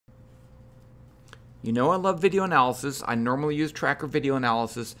You know I love video analysis. I normally use Tracker video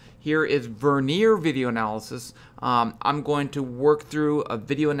analysis. Here is Vernier video analysis. I'm going to work through a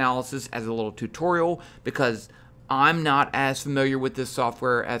video analysis as a little tutorial because I'm not as familiar with this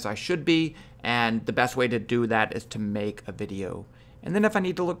software as I should be, and the best way to do that is to make a video. And then if I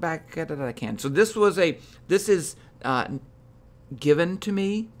need to look back at it, I can. So this is given to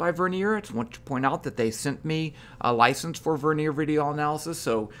me by Vernier. I just want to point out that they sent me a license for Vernier video analysis,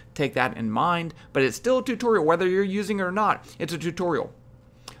 so take that in mind. But it's still a tutorial, whether you're using it or not. It's a tutorial.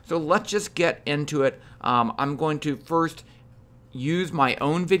 So let's just get into it. I'm going to first use my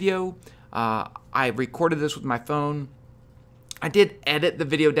own video. I recorded this with my phone. I did edit the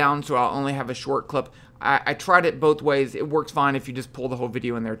video down, so I'll only have a short clip. I tried it both ways. It works fine if you just pull the whole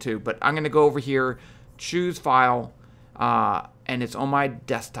video in there too. But I'm going to go over here, choose file, and it's on my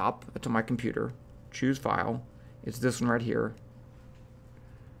desktop. It's on my computer. Choose file. It's this one right here.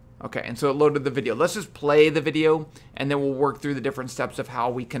 Okay, and so it loaded the video. Let's just play the video, and then we'll work through the different steps of how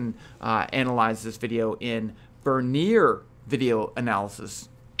we can analyze this video in Vernier video analysis.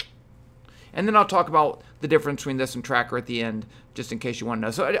 And then I'll talk about the difference between this and Tracker at the end, just in case you want to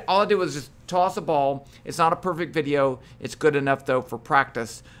know. So all I did was just toss a ball. It's not a perfect video. It's good enough, though, for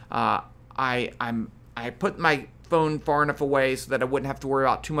practice. I put my phone far enough away so that I wouldn't have to worry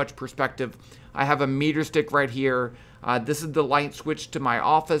about too much perspective. I have a meter stick right here. This is the light switch to my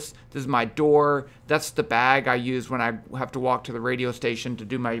office. This is my door. That's the bag I use when I have to walk to the radio station to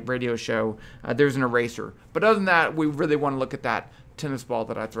do my radio show. There's an eraser. But other than that, we really want to look at that tennis ball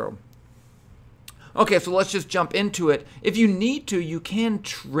that I throw. Okay, so let's just jump into it. If you need to, you can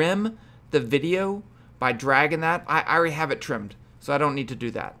trim the video by dragging that. I already have it trimmed, so I don't need to do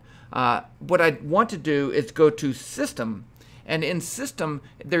that. What I want to do is go to System, and in System,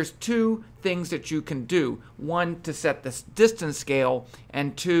 there's two things that you can do. One, to set the distance scale,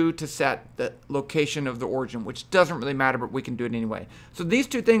 and two, to set the location of the origin, which doesn't really matter, but we can do it anyway. So these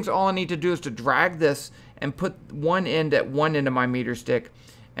two things, all I need to do is to drag this and put one end at one end of my meter stick,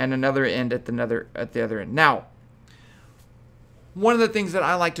 and another end at the other end. Now, one of the things that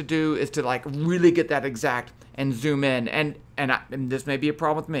I like to do is to like really get that exact and zoom in, and this may be a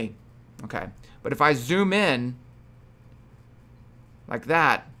problem with me, okay? But if I zoom in like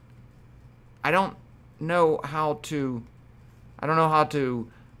that, I don't know how to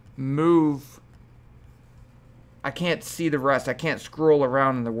move. I can't see the rest. I can't scroll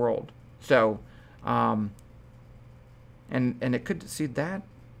around in the world. So, and it could see that.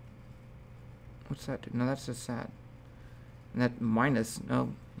 What's that do? No, that's just that. And that minus,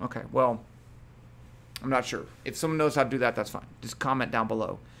 no. Okay, well, I'm not sure. If someone knows how to do that, that's fine. Just comment down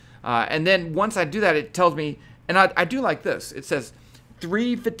below. And then once I do that, it tells me, and I do like this. It says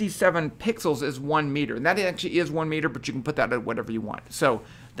 357 pixels is 1 meter. And that actually is 1 meter, but you can put that at whatever you want. So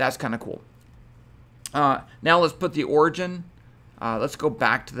that's kind of cool. Now let's put the origin. Let's go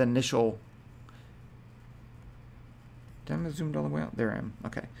back to the initial. Did I zoomed all the way out? There I am.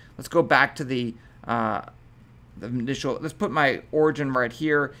 Okay. Let's go back to the initial. Let's put my origin right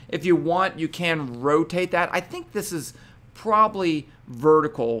here. If you want, you can rotate that. I think this is probably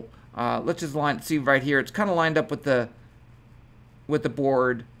vertical. Let's just see right here. It's kind of lined up with the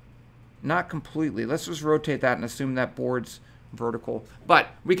board. Not completely. Let's just rotate that and assume that board's vertical. But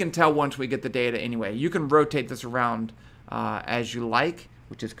we can tell once we get the data anyway. You can rotate this around as you like,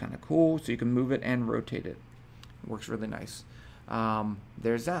 which is kind of cool. So you can move it and rotate it. It works really nice.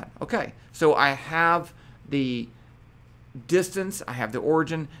 There's that. Okay, so I have the distance, I have the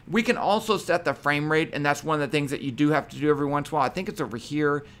origin. We can also set the frame rate, and that's one of the things that you do have to do every once in a while. I think it's over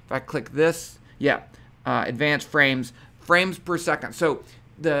here. If I click this, yeah, advanced frames per second. So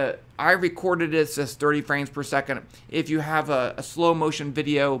I recorded this as 30 frames per second. If you have a slow motion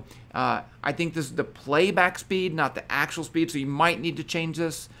video, I think this is the playback speed, not the actual speed, so you might need to change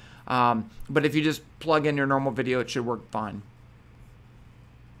this. But if you just plug in your normal video, it should work fine.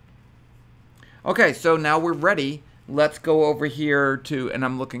 Okay, so now we're ready. Let's go over here to, and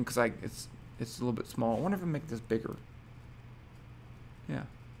I'm looking because it's a little bit small. I wonder if I make this bigger. Yeah,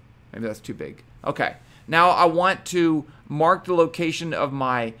 maybe that's too big. Okay, now I want to mark the location of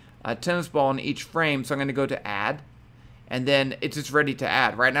my tennis ball in each frame, so I'm going to go to Add, and then it's just ready to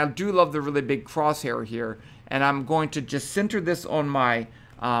add. Right now, I do love the really big crosshair here, and I'm going to just center this on my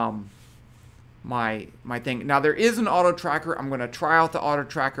my thing. Now there is an auto tracker. I'm going to try out the auto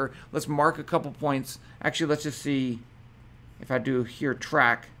tracker. Let's mark a couple points. Actually, let's just see if I do here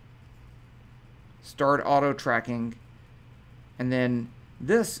track, start auto tracking, and then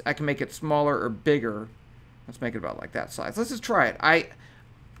this I can make it smaller or bigger. Let's make it about like that size. Let's just try it. I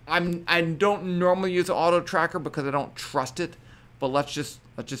don't normally use the auto tracker because I don't trust it, but let's just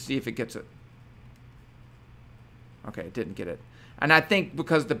see if it gets it. Okay, it didn't get it. And I think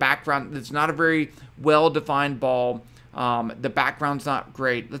because the background, it's not a very well-defined ball. The background's not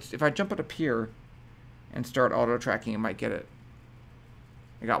great. If I jump it up here and start auto-tracking, it might get it.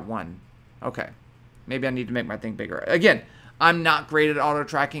 I got one. Okay. Maybe I need to make my thing bigger. Again, I'm not great at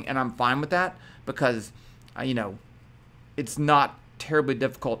auto-tracking, and I'm fine with that because, you know, it's not terribly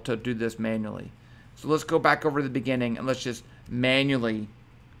difficult to do this manually. So let's go back over to the beginning, and let's just manually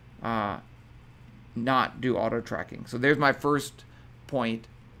not do auto-tracking. So there's my first point,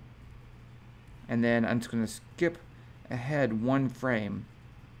 and then I'm just going to skip ahead one frame,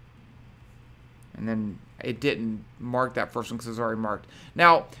 and then it didn't mark that first one because it's already marked.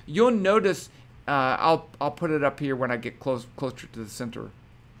 Now you'll notice I'll put it up here when I get closer to the center.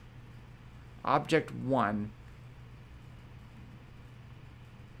 Object 1.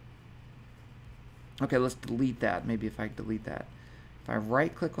 Okay, let's delete that. Maybe if I delete that, if I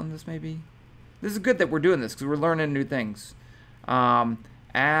right click on this, maybe. This is good that we're doing this because we're learning new things. Add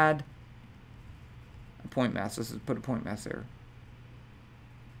a point mask. Let's just put a point mask there.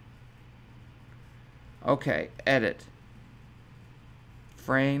 Okay, edit.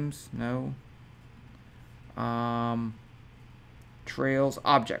 Frames, no. Trails,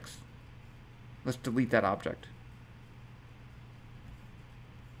 objects. Let's delete that object.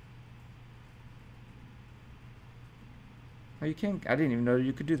 Oh, you can't. I didn't even know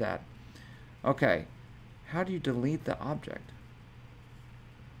you could do that. Okay, how do you delete the object?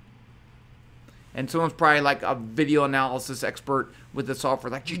 And someone's probably like a video analysis expert with the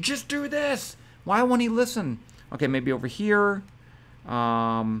software, like, you just do this. Why won't he listen? Okay, maybe over here.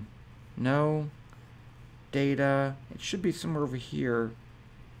 No. Data. It should be somewhere over here.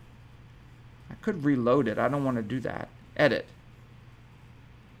 I could reload it. I don't want to do that. Edit.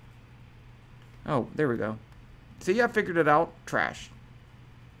 Oh, there we go. See, I figured it out. Trash.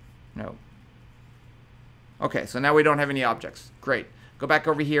 No. Okay, so now we don't have any objects. Great. Go back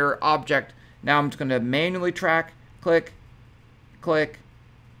over here. Object. Now I'm just going to manually track. Click. Click.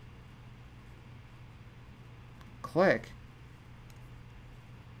 Click.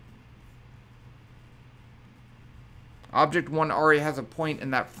 Object 1 already has a point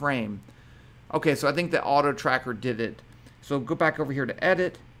in that frame. Okay, so I think the auto tracker did it. So go back over here to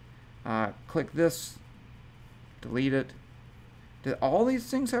edit. Click this. Delete it. Did all these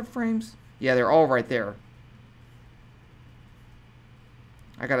things have frames? Yeah, they're all right there.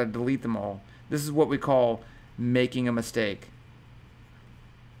 I gotta delete them all. This is what we call making a mistake.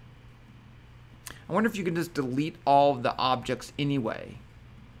 I wonder if you can just delete all of the objects anyway.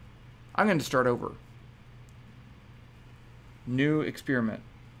 I'm going to start over. New experiment.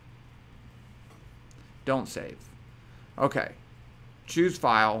 Don't save. Okay. Choose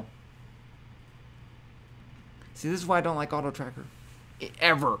file. See, this is why I don't like auto tracker.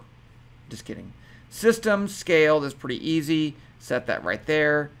 Ever. Just kidding. System, scale, that's pretty easy. Set that right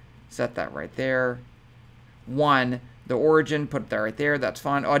there. Set that right there. 1, the origin, put that right there. That's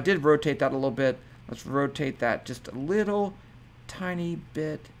fine. Oh, I did rotate that a little bit. Let's rotate that just a little tiny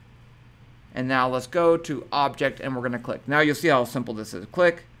bit. And now let's go to object and we're going to click. Now you'll see how simple this is.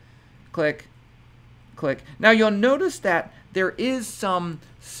 Click, click, click. Now you'll notice that there is some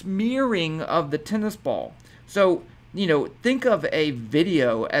smearing of the tennis ball. So, you know, think of a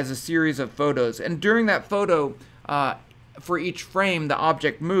video as a series of photos. And during that photo, for each frame, the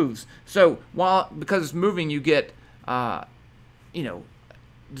object moves. So because it's moving, you get, you know,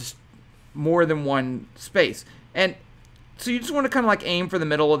 just more than one space. And so you just want to kind of like aim for the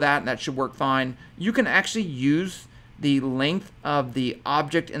middle of that, and that should work fine. You can actually use the length of the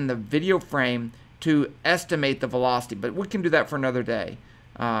object in the video frame to estimate the velocity, but we can do that for another day.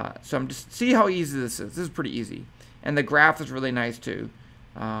 So I'm just see how easy this is. This is pretty easy. And the graph is really nice too.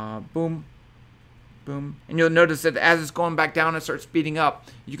 Boom, boom. And you'll notice that as it's going back down and starts speeding up,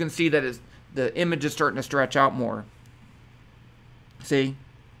 you can see that the image is starting to stretch out more. See?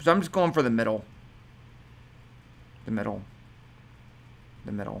 So I'm just going for the middle. The middle.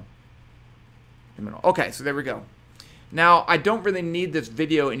 The middle. The middle. Okay, so there we go. Now, I don't really need this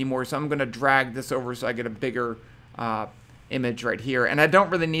video anymore, so I'm going to drag this over so I get a bigger image right here. And I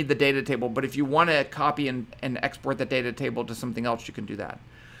don't really need the data table, but if you want to copy and export the data table to something else, you can do that.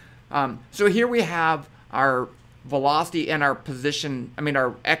 So here we have our velocity and our position,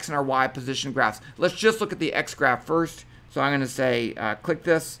 our X and our Y position graphs. Let's just look at the X graph first. So I'm going to say, click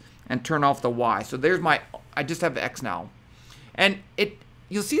this and turn off the Y. So there's I just have the X now. And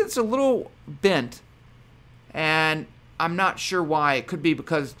you'll see it's a little bent, and I'm not sure why. It could be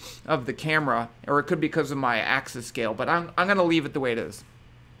because of the camera, or it could be because of my axis scale, but I'm going to leave it the way it is.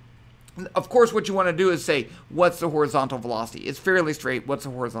 Of course, what you want to do is say, what's the horizontal velocity? It's fairly straight. What's the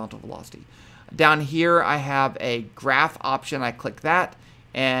horizontal velocity? Down here, I have a graph option. I click that,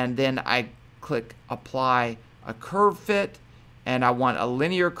 and then I click apply a curve fit, and I want a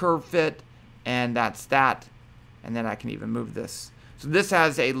linear curve fit, and that's that. And then I can even move this. So this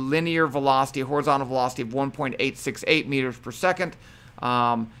has a linear velocity, horizontal velocity of 1.868 meters per second.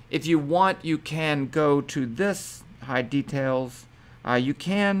 If you want, you can go to this, hide details. You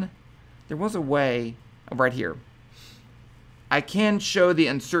can, there was a way, right here. I can show the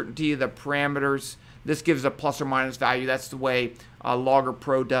uncertainty of the parameters. This gives a plus or minus value. That's the way Logger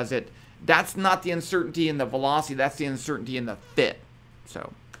Pro does it. That's not the uncertainty in the velocity. That's the uncertainty in the fit.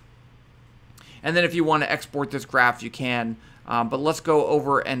 So, and then if you want to export this graph, you can. But let's go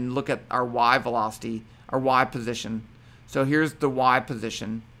over and look at our Y velocity, our Y position. So here's the Y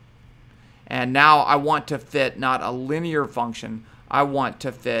position. And now I want to fit not a linear function. I want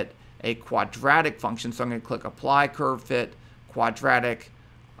to fit a quadratic function. So I'm going to click Apply Curve Fit, Quadratic,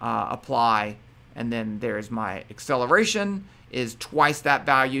 Apply, and then there's my acceleration is twice that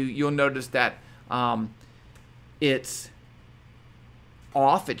value. You'll notice that it's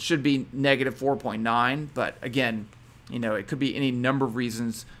off. It should be negative 4.9, but again, you know, it could be any number of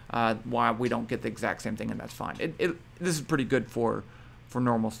reasons why we don't get the exact same thing, and that's fine. This is pretty good for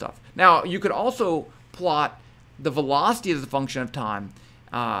normal stuff. Now, you could also plot the velocity as a function of time.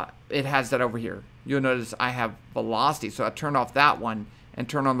 It has that over here. You'll notice I have velocity, so I turn off that one and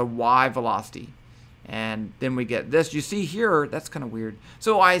turn on the Y velocity. And then we get this. You see here, that's kind of weird.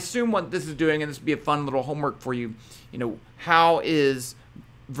 So I assume what this is doing, and this would be a fun little homework for you, you know, how is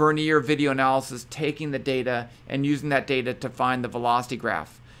Vernier video analysis taking the data and using that data to find the velocity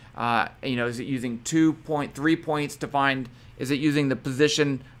graph? You know, is it using 2.3 points to find, is it using the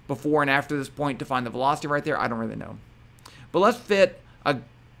position before and after this point to find the velocity right there? I don't really know. But let's fit a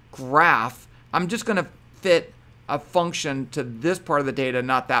graph. I'm just going to fit a function to this part of the data,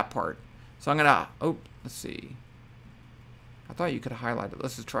 not that part. So I'm going to, oh, let's see. I thought you could highlight it.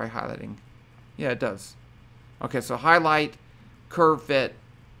 Let's just try highlighting. Yeah, it does. Okay, so highlight, curve fit,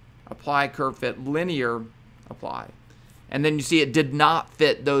 apply curve fit, linear, apply. And then you see it did not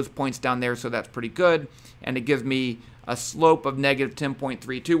fit those points down there, so that's pretty good. And it gives me a slope of negative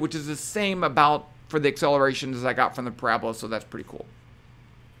 10.32, which is the same about for the acceleration as I got from the parabola, so that's pretty cool.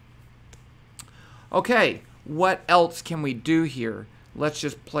 Okay, what else can we do here? Let's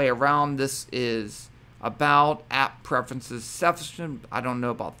just play around. This is about app preferences section. I don't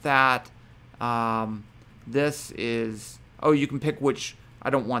know about that. This is, oh, you can pick which, I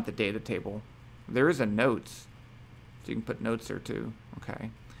don't want the data table. There is a notes. So you can put notes there too. Okay.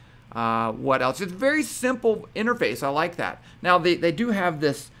 What else? It's a very simple interface. I like that. Now, they do have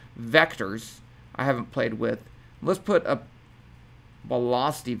this vectors I haven't played with. Let's put a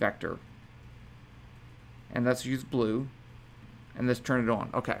velocity vector. And let's use blue. And let's turn it on.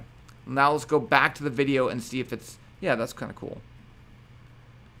 Okay. Now let's go back to the video and see if it's, yeah, that's kind of cool.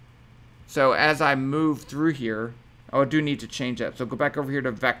 So as I move through here, oh, I do need to change that. So go back over here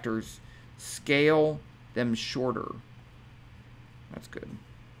to vectors, scale them shorter. That's good.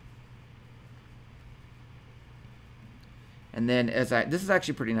 And then this is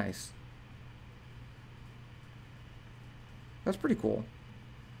actually pretty nice. That's pretty cool.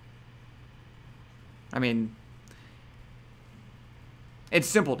 I mean, it's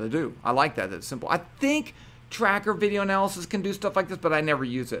simple to do. I like that it's simple. I think tracker video analysis can do stuff like this, but I never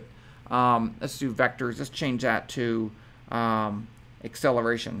use it. Let's do vectors. Let's change that to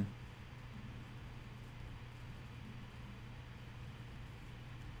acceleration.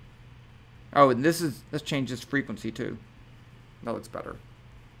 Oh, and let's change this frequency too. That looks better.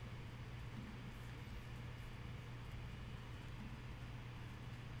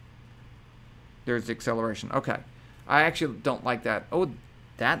 There's the acceleration. Okay. I actually don't like that. Oh,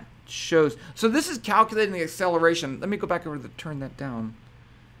 that shows. So this is calculating the acceleration. Let me go back over to turn that down.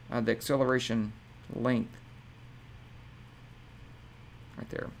 The acceleration length. Right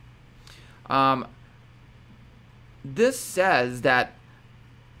there. This says that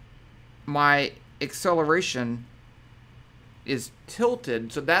my acceleration is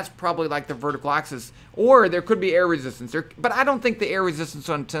tilted, so that's probably like the vertical axis, or there could be air resistance there, but I don't think the air resistance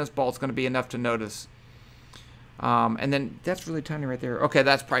on a tennis ball is going to be enough to notice. And then that's really tiny right there. Okay,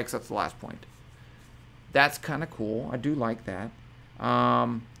 that's probably because that's the last point. That's kind of cool. I do like that.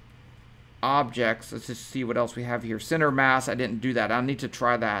 Objects, let's just see what else we have here. Center mass, I didn't do that. I need to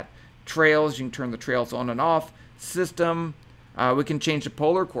try that. Trails, you can turn the trails on and off. System, we can change the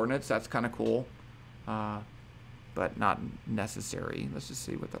polar coordinates. That's kind of cool. But not necessary. Let's just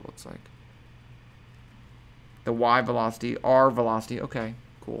see what that looks like. The Y velocity, R velocity. Okay,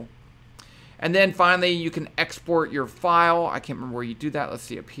 cool. And then finally, you can export your file. I can't remember where you do that. Let's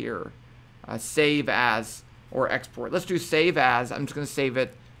see up here. Save as or export. Let's do save as. I'm just going to save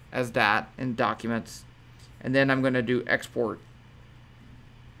it as that in documents. And then I'm going to do export.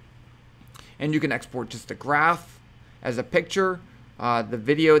 And you can export just a graph as a picture. The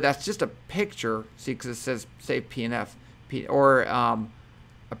video, that's just a picture. See, because it says save PNF. Or a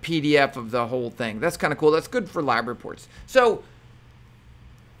PDF of the whole thing. That's kind of cool. That's good for lab reports. So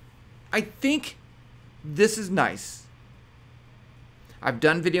I think this is nice. I've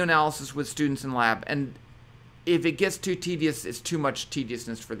done video analysis with students in lab, and if it gets too tedious, it's too much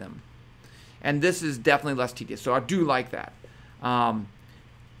tediousness for them. And this is definitely less tedious, so I do like that.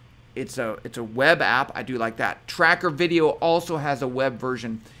 It's a web app. I do like that. Tracker Video also has a web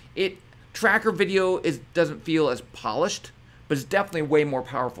version. Tracker Video doesn't feel as polished, but it's definitely way more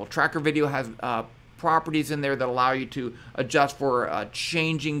powerful. Tracker Video has properties in there that allow you to adjust for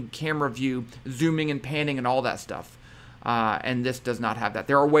changing camera view, zooming and panning and all that stuff. And this does not have that.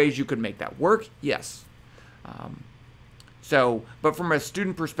 There are ways you could make that work, yes. But from a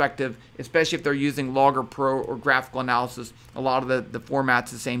student perspective, especially if they're using Logger Pro or graphical analysis, a lot of the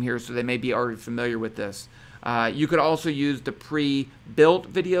format's the same here, so they may be already familiar with this. You could also use the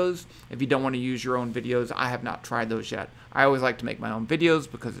pre-built videos if you don't want to use your own videos. I have not tried those yet. I always like to make my own videos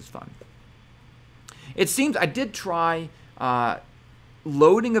because it's fun. It seems I did try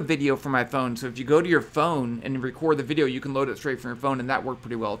loading a video from my phone. So if you go to your phone and record the video, you can load it straight from your phone, and that worked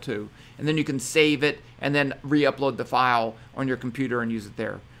pretty well too. And then you can save it and then re-upload the file on your computer and use it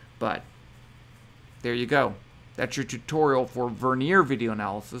there. But there you go. That's your tutorial for Vernier video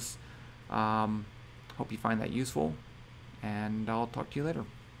analysis. Hope you find that useful, and I'll talk to you later.